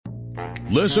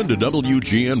Listen to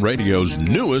WGN Radio's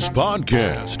newest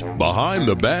podcast, Behind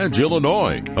the Badge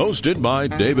Illinois, hosted by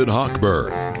David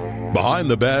Hochberg. Behind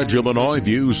the Badge Illinois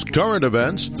views current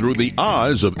events through the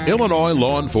eyes of Illinois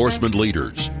law enforcement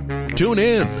leaders. Tune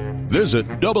in. Visit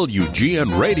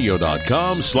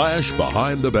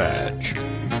WGNRadio.com/Behind the Badge.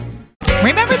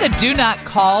 Remember the do not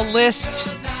call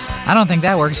list? I don't think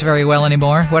that works very well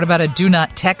anymore. What about a do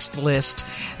not text list?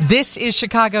 This is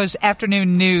Chicago's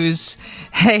Afternoon News.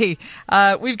 Hey,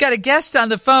 we've got a guest on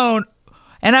the phone,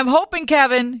 and I'm hoping,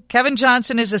 Kevin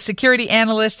Johnson is a security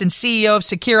analyst and CEO of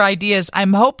Secure Ideas.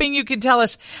 I'm hoping you can tell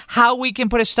us how we can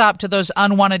put a stop to those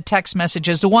unwanted text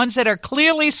messages, the ones that are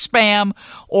clearly spam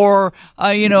or,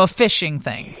 a phishing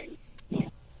thing.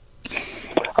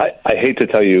 I hate to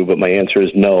tell you, but my answer is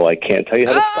no. I can't tell you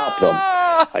how to stop them.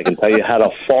 I can tell you how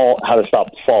to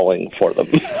stop falling for them.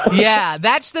 Yeah,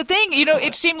 that's the thing.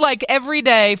 It seemed like every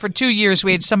day for 2 years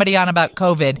we had somebody on about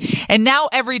COVID, and now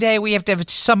every day we have to have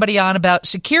somebody on about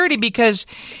security because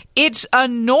it's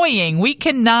annoying. We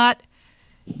cannot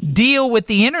deal with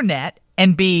the internet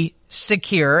and be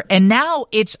secure, and now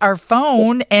it's our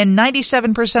phone, and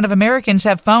 97% of Americans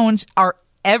have phones.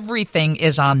 Everything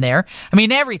is on there. I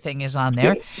mean, everything is on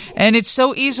there, and it's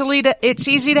easy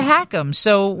to hack them.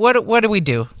 So what do we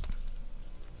do?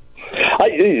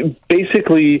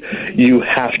 Basically, you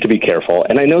have to be careful,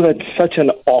 and I know that's such an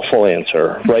awful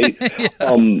answer, right? Yeah.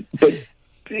 But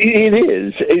it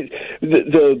is.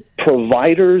 The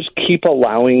providers keep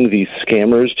allowing these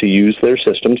scammers to use their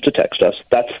systems to text us.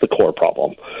 That's the core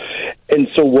problem. And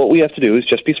so what we have to do is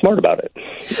just be smart about it.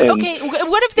 And okay,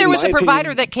 what if there was a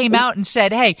provider that came out and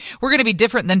said, hey, we're going to be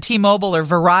different than T-Mobile or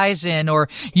Verizon or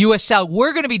USL.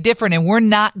 We're going to be different, and we're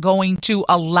not going to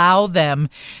allow them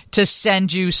to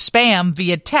send you spam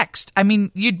via text. I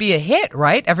mean, you'd be a hit,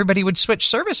 right? Everybody would switch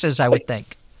services, I would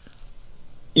think.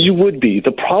 You would be.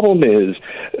 The problem is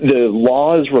the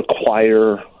laws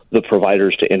require the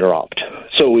providers to interrupt.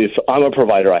 So if I'm a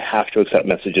provider, I have to accept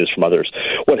messages from others.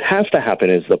 What has to happen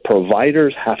is the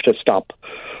providers have to stop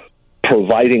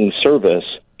providing service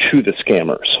to the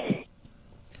scammers,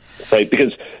 right?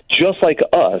 Because just like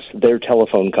us, they're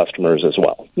telephone customers as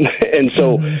well. And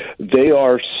so they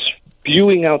are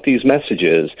spewing out these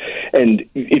messages. And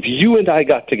if you and I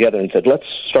got together and said, let's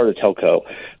start a telco,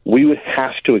 we would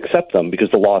have to accept them because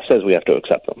the law says we have to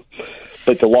accept them.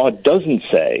 But the law doesn't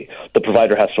say the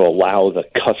provider has to allow the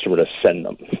customer to send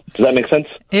them. Does that make sense?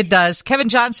 It does. Kevin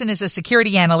Johnson is a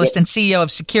security analyst and CEO of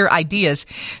Secure Ideas.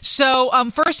 So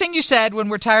first thing you said, when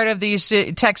we're tired of these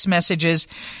text messages,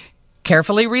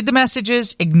 carefully read the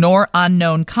messages, ignore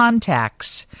unknown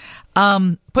contacts.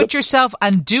 Put yourself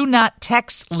on do not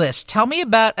text list. Tell me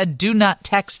about a do not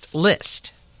text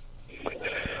list.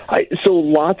 So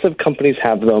lots of companies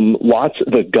have them.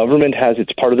 The government has,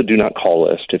 it's part of the do not call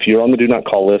list. If you're on the do not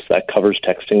call list, that covers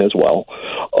texting as well.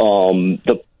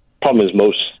 The problem is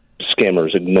most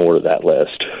scammers ignore that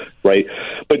list, right?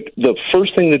 But the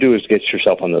first thing to do is get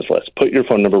yourself on this list. Put your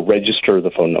phone number, register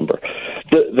the phone number.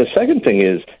 The second thing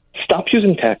is stop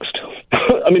using text.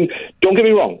 I mean, don't get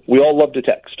me wrong. We all love to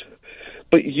text.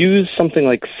 But use something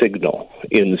like Signal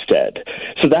instead.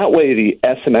 So that way the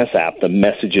SMS app, the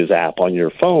Messages app on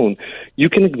your phone, you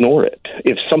can ignore it.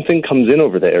 If something comes in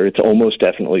over there, it's almost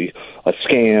definitely a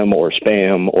scam or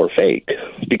spam or fake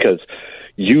because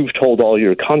you've told all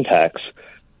your contacts,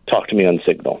 talk to me on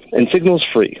Signal. And Signal's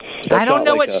free. I don't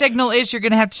know what Signal is. You're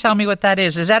going to have to tell me what that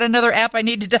is. Is that another app I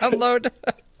need to download?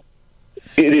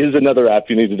 It is another app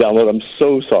you need to download. I'm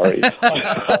so sorry.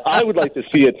 I would like to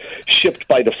see it shipped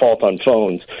by default on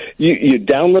phones. You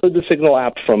download the Signal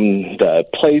app from the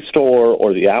Play Store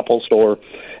or the Apple Store,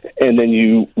 and then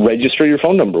you register your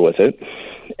phone number with it.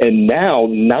 And now,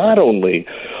 not only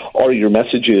are your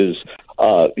messages,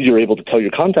 you're able to tell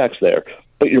your contacts there,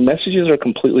 but your messages are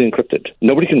completely encrypted.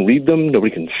 Nobody can read them.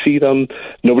 Nobody can see them.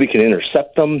 Nobody can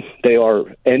intercept them. They are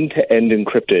end-to-end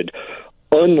encrypted,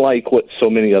 unlike what so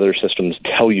many other systems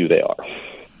tell you they are.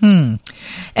 And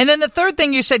then the third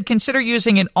thing you said, consider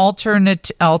using an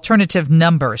alternative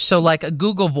number. So like a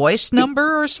Google Voice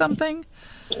number or something?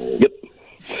 Yep.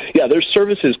 Yeah, there's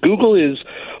services. Google is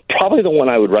probably the one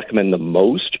I would recommend the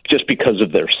most just because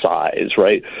of their size,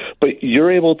 right? But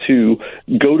you're able to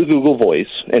go to Google Voice,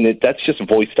 and that's just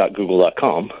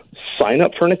voice.google.com, sign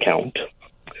up for an account,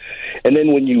 and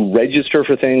then when you register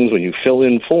for things, when you fill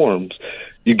in forms,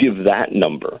 you give that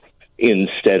number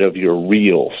instead of your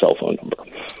real cell phone number.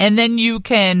 And then you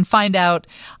can find out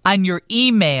on your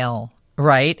email,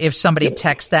 right, if somebody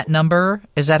texts that number.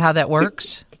 Is that how that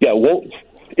works? Yeah,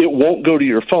 it won't go to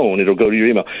your phone. It'll go to your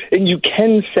email. And you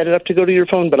can set it up to go to your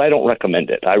phone, but I don't recommend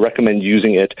it. I recommend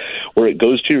using it where it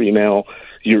goes to your email.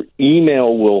 Your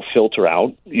email will filter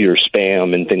out your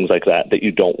spam and things like that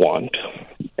you don't want.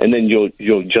 And then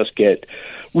you'll just get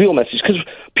real messages, because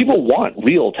people want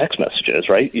real text messages,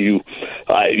 right? You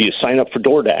sign up for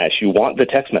DoorDash, you want the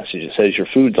text message that says your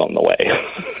food's on the way.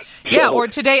 Yeah, or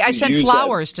today I sent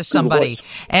flowers to somebody,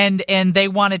 and they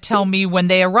want to tell me when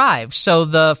they arrive. So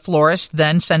the florist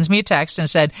then sends me a text and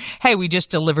said, hey, we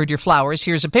just delivered your flowers.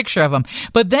 Here's a picture of them.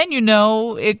 But then,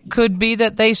 it could be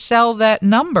that they sell that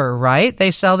number, right?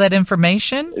 They sell that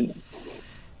information.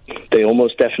 They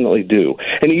almost definitely do.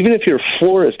 And even if your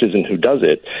florist isn't who does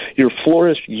it, your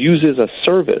florist uses a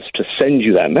service to send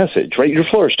you that message, right? Your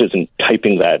florist isn't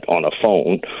typing that on a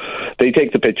phone. They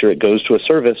take the picture, it goes to a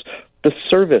service. The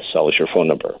service sells your phone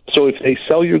number. So if they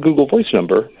sell your Google Voice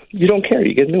number, you don't care.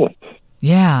 You get a new one.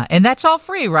 Yeah, and that's all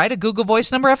free, right? A Google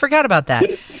Voice number? I forgot about that.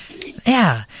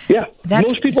 Yeah. Yeah.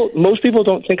 Most people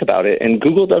don't think about it, and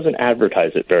Google doesn't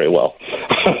advertise it very well.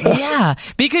 Yeah,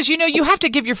 because, you have to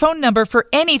give your phone number for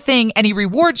anything, any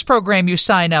rewards program you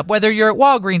sign up, whether you're at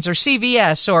Walgreens or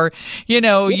CVS or,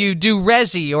 you do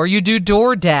Resy or you do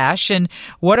DoorDash. And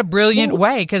what a brilliant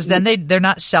way, because then they're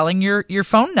not selling your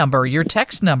phone number, your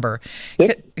text number.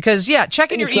 Because,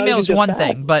 checking your email is one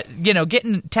thing, but,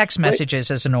 getting text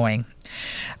messages is annoying.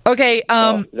 Okay.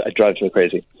 It drives me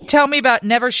crazy. Tell me about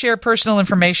never share personal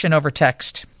information over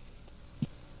text.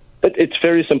 It's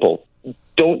very simple.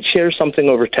 Don't share something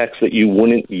over text that you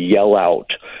wouldn't yell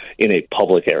out in a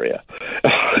public area.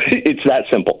 It's that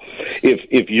simple.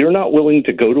 If you're not willing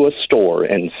to go to a store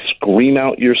and scream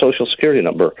out your social security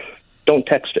number, don't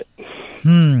text it.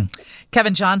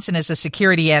 Kevin Johnson is a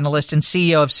security analyst and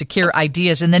CEO of Secure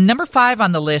Ideas. And then number 5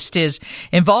 on the list is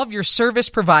involve your service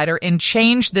provider and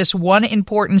change this one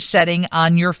important setting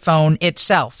on your phone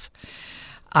itself.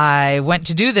 I went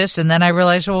to do this, and then I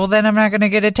realized, well, then I'm not going to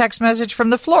get a text message from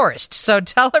the florist. So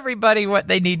tell everybody what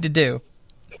they need to do.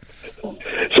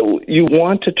 So you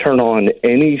want to turn on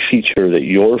any feature that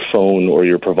your phone or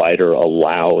your provider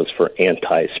allows for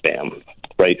anti-spam.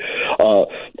 Right.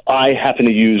 I happen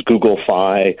to use Google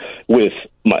Fi with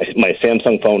my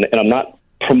Samsung phone, and I'm not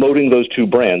promoting those two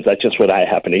brands. That's just what I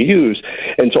happen to use.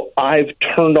 And so I've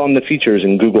turned on the features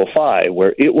in Google Fi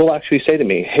where it will actually say to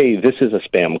me, hey, this is a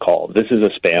spam call. This is a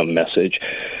spam message.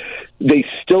 They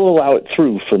still allow it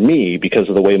through for me because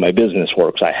of the way my business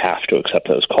works. I have to accept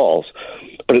those calls.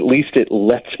 But at least it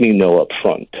lets me know up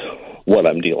front what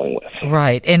I'm dealing with.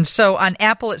 Right. And so on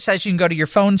Apple, it says you can go to your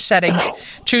phone settings,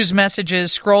 choose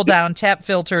messages, scroll down, tap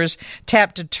filters,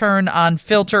 tap to turn on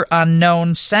filter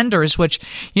unknown senders, which,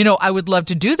 I would love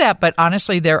to do that. But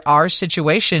honestly, there are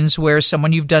situations where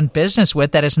someone you've done business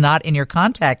with that is not in your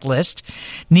contact list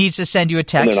needs to send you a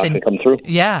text. And they're not going to come through.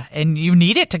 Yeah. And you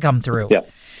need it to come through. Yeah.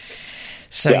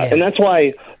 So, yeah. And that's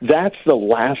why that's the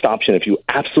last option if you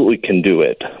absolutely can do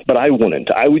it. But I wouldn't.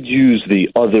 I would use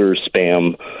the other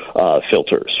spam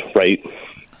filters, right?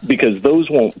 Because those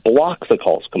won't block the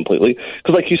calls completely.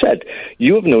 Because like you said,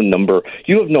 you have no number.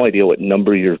 You have no idea what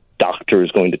number your doctor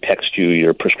is going to text you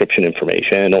your prescription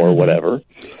information or whatever,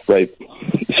 right?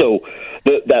 So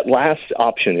that last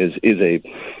option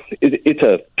it's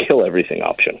a kill everything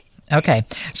option. Okay,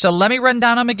 so let me run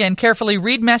down them again. Carefully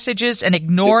read messages and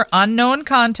ignore unknown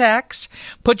contacts.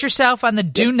 Put yourself on the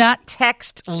do not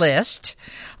text list.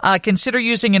 Consider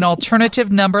using an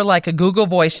alternative number like a Google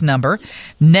Voice number.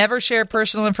 Never share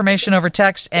personal information over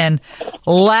text. And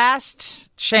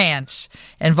last chance,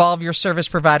 involve your service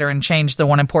provider and change the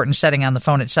one important setting on the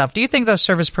phone itself. Do you think those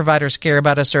service providers care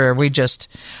about us, or are we just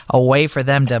a way for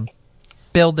them to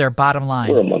build their bottom line?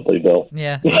 We're a monthly bill.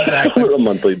 Yeah, exactly. We're a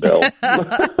monthly bill.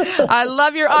 I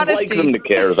love your honesty. I'd like them to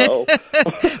care, though.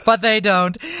 But they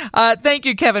don't. Thank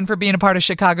you, Kevin, for being a part of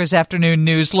Chicago's Afternoon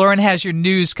News. Lauren has your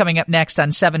news coming up next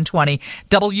on 720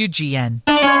 WGN.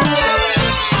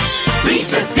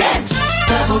 Lisa Dent,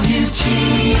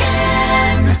 WGN.